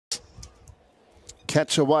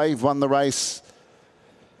Catch a Wave won the race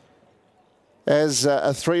as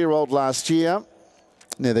a 3-year-old last year.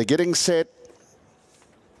 Now they're getting set.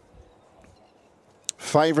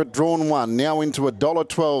 Favourite drawn one, now into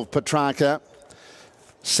 $1.12 Petracca.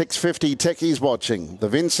 6.50 Techies watching. The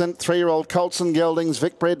Vincent, 3-year-old Colts and Geldings,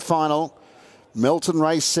 Vic Bred final. Melton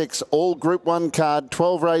race 6, all Group 1 card,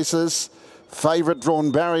 12 races. Favourite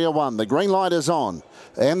drawn barrier 1. The green light is on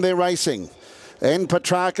and they're racing. And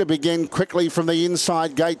Petracca began quickly from the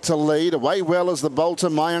inside gate to lead. Away well as the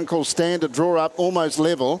Bolton, My Uncle Stan, to draw up almost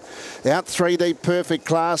level. Out 3 deep, Perfect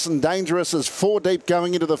Class, and Dangerous is 4 deep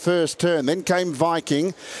going into the first turn. Then came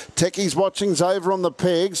Viking. Techies watching's over on the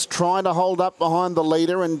pegs, trying to hold up behind the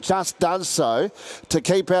leader and just does so to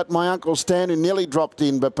keep out My Uncle Stan, who nearly dropped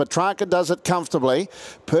in. But Petracca does it comfortably.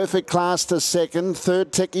 Perfect Class to second.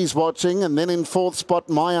 Third, Techies watching. And then in fourth spot,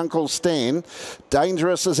 My Uncle Stan.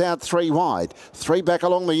 Dangerous is out 3 wide. 3 back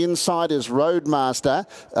along the inside is Roadmaster.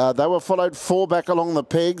 They were followed 4 back along the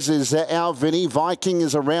pegs is Our Vinny. Viking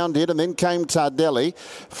is around it, and then came Tardelli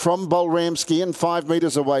from Bolramsky, and 5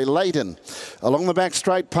 metres away Leighton. Along the back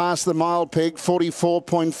straight past the mile peg,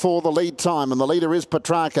 44.4 the lead time, and the leader is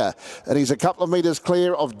Petracca, and he's a couple of metres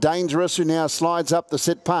clear of Dangerous, who now slides up the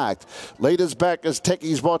sit parked. Leaders back as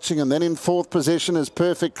Techies watching, and then in fourth position is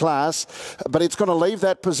Perfect Class, but it's going to leave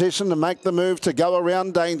that position to make the move to go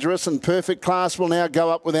around Dangerous, and Perfect Class will now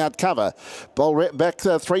go up without cover. Back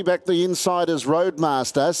 3 back the inside is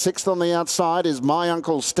Roadmaster. 6th on the outside is My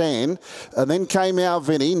Uncle Stan. And then came Our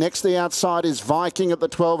Vinny. Next the outside is Viking at the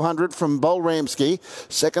 1200 from Bolramsky.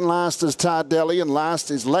 Second last is Tardelli, and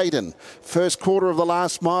last is Leighton. First quarter of the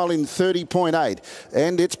last mile in 30.8.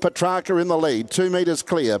 And it's Petracca in the lead. 2 metres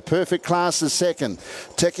clear. Perfect Class is second.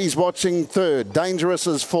 Techies watching third. Dangerous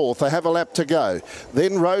is fourth. They have a lap to go.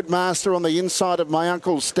 Then Roadmaster on the inside of My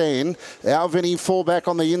Uncle Stan. Our Vinny 4 back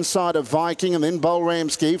on the inside of Viking, and then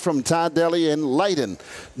Bolramsky from Tardelli and Leighton.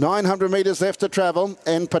 900 metres left to travel,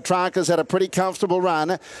 and Petracca's had a pretty comfortable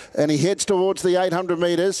run, and he heads towards the 800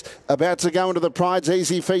 metres, about to go into the Pride's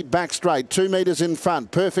Easy Feet back straight. 2 metres in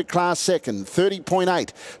front. Perfect Class second.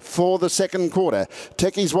 30.8 for the second quarter.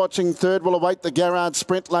 Techies watching third will await the Garrard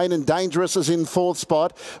sprint lane, and Dangerous is in fourth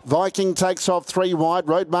spot. Viking takes off 3 wide.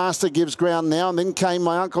 Roadmaster gives ground now, and then came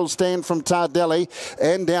My Uncle Stan from Tardelli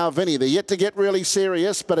and Our Vinny. They're yet to get really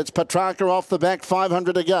serious, but it's Petracca off the back,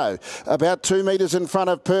 500 to go. About 2 metres in front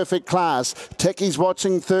of Perfect Class. Techies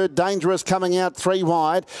watching third. Dangerous coming out 3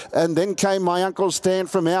 wide, and then came My Uncle Stan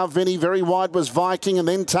from Our Vinny. Very wide was Viking, and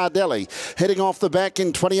then Tardelli. Heading off the back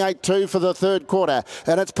in 28.2 for the third quarter,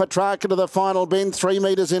 and it's Petracca to the final bend, 3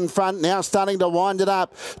 metres in front, now starting to wind it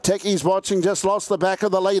up. Techies watching just lost the back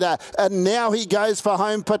of the leader, and now he goes for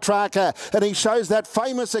home, Petracca, and he shows that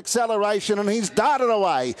famous acceleration, and he's darted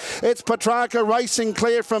away. It's Petracca racing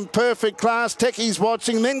clear from Perfect Class. Techies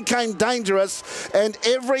watching, then came Dangerous, and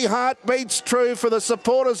every heart beats true for the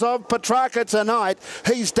supporters of Petracca tonight.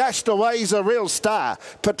 He's dashed away. He's a real star.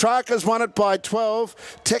 Petracca's won it by 12.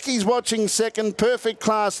 Techies watching second. Perfect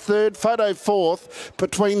Class third. Photo fourth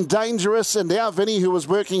between Dangerous and Our Vinny, who was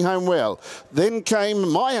working home well. Then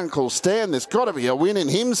came My Uncle Stan. There's got to be a win in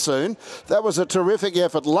him soon. That was a terrific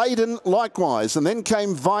effort. Leighton likewise, and then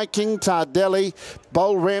came Viking, Tardelli,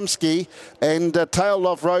 Bolramsky, and tailed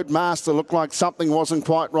off Roadmaster. Looked like something wasn't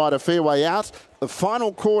quite right. A fair way out. The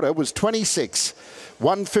final quarter was 26.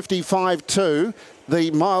 155.2, the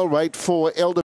mile rate for Elder.